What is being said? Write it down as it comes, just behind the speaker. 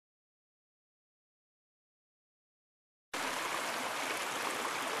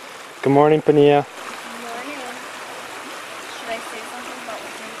Good morning, Pania. Good morning. Should I say something about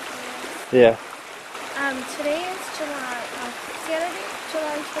what day today is? Yeah. Today is Saturday,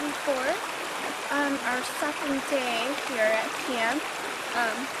 July 24th. Our second day here at camp.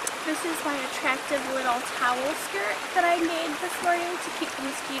 This is my attractive little towel skirt that I made this morning to keep the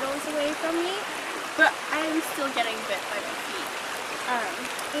mosquitoes away from me, but I'm still getting bit by my feet.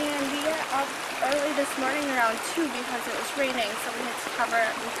 And we got up early this morning around 2 because it was raining, so we had to cover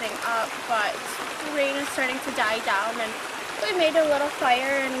everything up, but the rain is starting to die down, and we made a little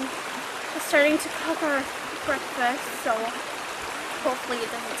fire and it's starting to cook our breakfast, so hopefully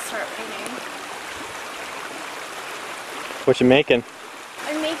it doesn't start raining. What you making?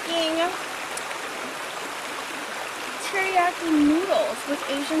 I'm making teriyaki noodles with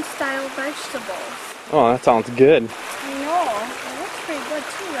Asian style vegetables. Oh, that sounds good. I know, it looks pretty good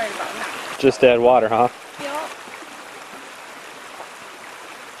too right about now. Just add water, huh? Yup.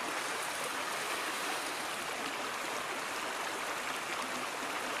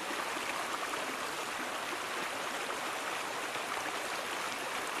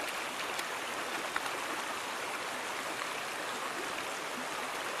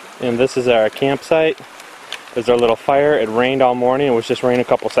 And this is our campsite. There's our little fire. It rained all morning. It was just raining a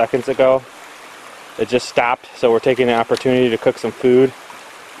couple seconds ago. It just stopped, so we're taking the opportunity to cook some food.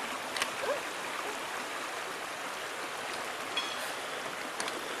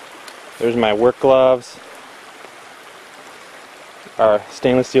 There's my work gloves. Our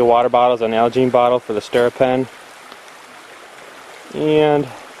stainless steel water bottles, an Algene bottle for the stir pen. And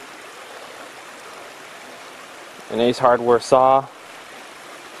an Ace hardware saw.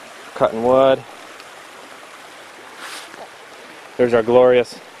 Cutting wood. There's our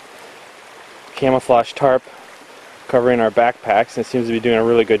glorious camouflage tarp covering our backpacks, and it seems to be doing a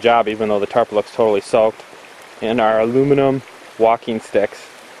really good job even though the tarp looks totally soaked. And our aluminum walking sticks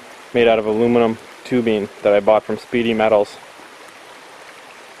made out of aluminum tubing that I bought from Speedy Metals.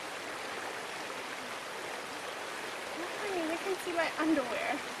 Honey, we can see my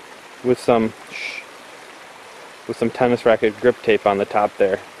underwear. With some tennis racket grip tape on the top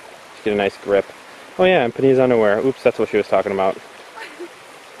there. Just get a nice grip. Oh yeah, and Penny's underwear. Oops, that's what she was talking about.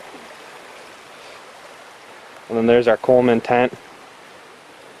 And then there's our Coleman tent.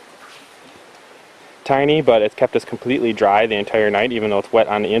 Tiny, but it's kept us completely dry the entire night, even though it's wet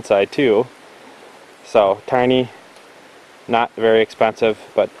on the inside too. So, tiny, not very expensive,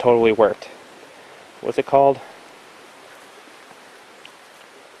 but totally worked. What's it called?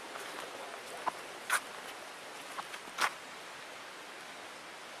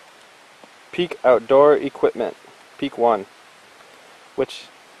 Peak Outdoor Equipment. Peak 1. Which,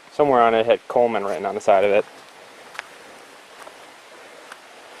 somewhere on it had Coleman written on the side of it.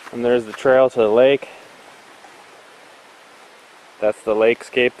 And there's the trail to the lake. That's the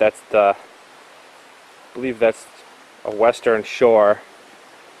lakescape. That's the, I believe that's a western shore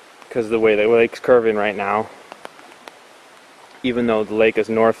because of the way the lake's curving right now. Even though the lake is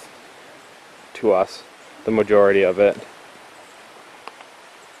north to us, the majority of it.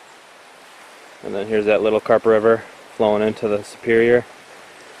 And then here's that little Carp River flowing into the Superior.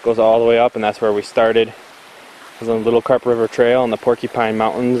 Goes all the way up, and that's where we started. There's a Little Carp River Trail in the Porcupine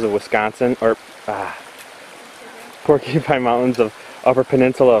Mountains of Wisconsin, or Porcupine Mountains of Upper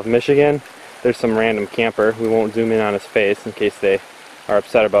Peninsula of Michigan. There's some random camper. We won't zoom in on his face in case they are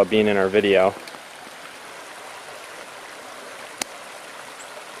upset about being in our video.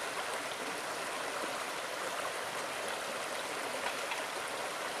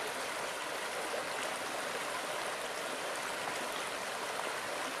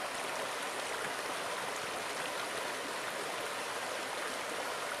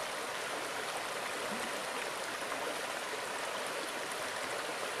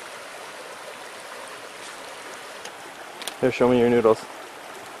 Here, show me your noodles.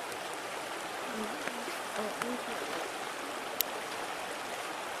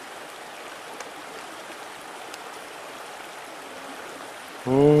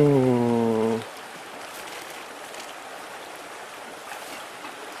 Mmm.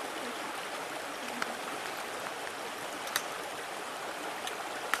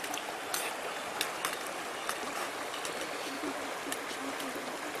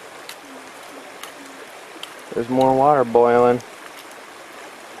 There's more water boiling.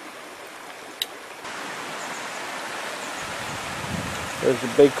 There's the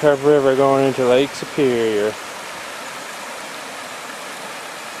big Carp River going into Lake Superior.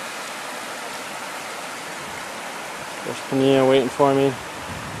 There's Pania waiting for me.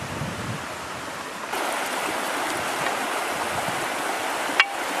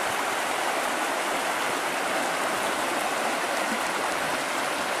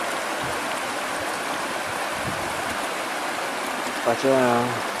 Watch out.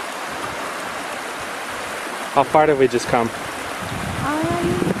 How far did we just come? I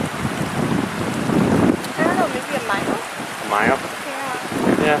don't know, maybe a mile? A mile?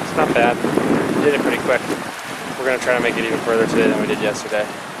 Yeah. Yeah, it's not bad. We did it pretty quick. We're going to try to make it even further today than we did yesterday.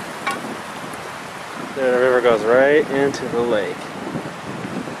 There, the river goes right into the lake.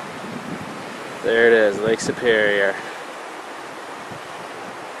 There it is, Lake Superior.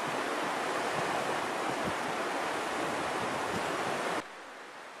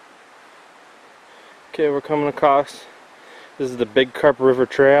 Okay, we're coming across. This is the Big Carp River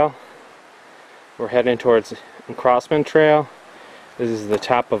Trail. We're heading towards Crossman Trail. This is the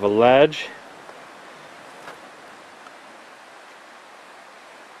top of a ledge.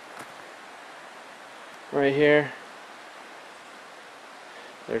 Right here.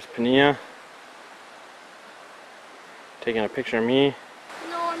 There's Pania. Taking a picture of me.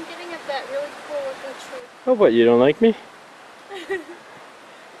 No, I'm getting at that really cool looking tree. Oh, what, you don't like me?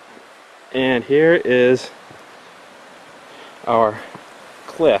 And here is our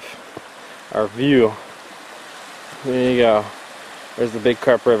cliff, our view. There you go. There's the Big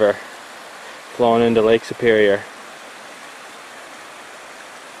Carp River flowing into Lake Superior.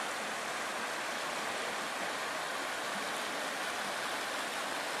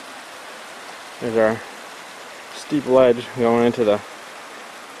 There's our steep ledge going into the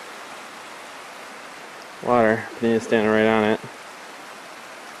water. Pania's standing right on it.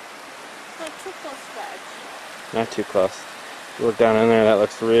 Not too close to the edge. Not too close. If you look down in there, that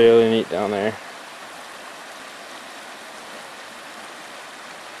looks really neat down there.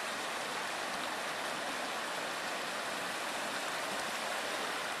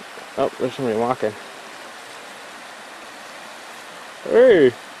 Oh, there's somebody walking.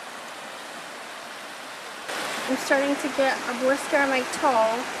 Hey! I'm starting to get a blister on my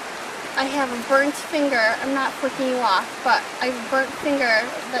toe. I have a burnt finger. I'm not flicking you off, but I have a burnt finger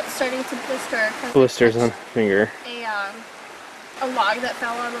that's starting to blister. Blisters on the finger. A log that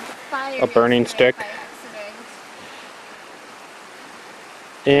fell out of the fire. A burning stick. By accident.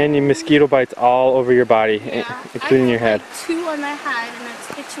 And your mosquito bites all over your body, Yeah, including your head. I have like 2 on my head and it's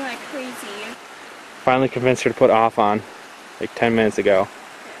itching like crazy. Finally convinced her to put off on, like 10 minutes ago.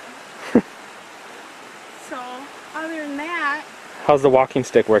 So, other than that, How's the walking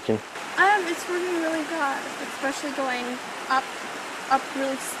stick working? it's working really good, especially going up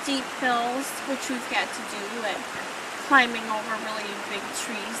really steep hills, which we've got to do, and climbing over really big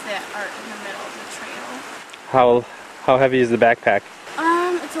trees that are in the middle of the trail. How heavy is the backpack?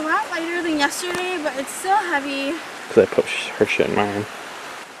 It's a lot lighter than yesterday, but it's still heavy. Because I put her shit in mine.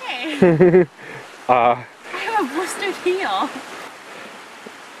 Hey, I have a blistered heel.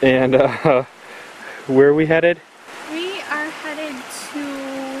 And where are we headed? We are headed to,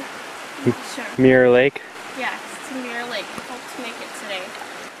 I'm not sure. Mirror Lake? Yes, to Mirror Lake. Hope to make it today.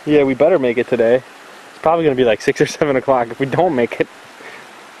 Yeah, we better make it today. It's probably going to be like 6 or 7 o'clock. If we don't make it,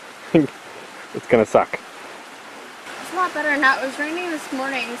 it's going to suck. It's a lot better now. It was raining this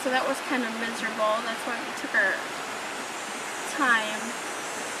morning, so that was kind of miserable. That's why we took our time.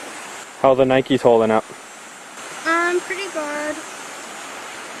 How are the Nikes holding up? Pretty good.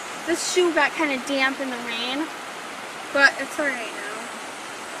 This shoe got kind of damp in the rain, but it's alright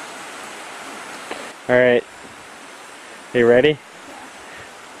now. Alright. You ready? Yeah.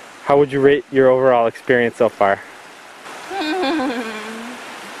 How would you rate your overall experience so far?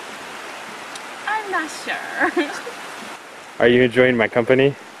 I'm not sure. Are you enjoying my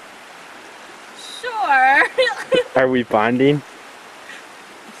company? Sure. Are we bonding?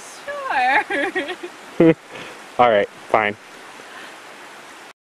 Sure. Alright, fine.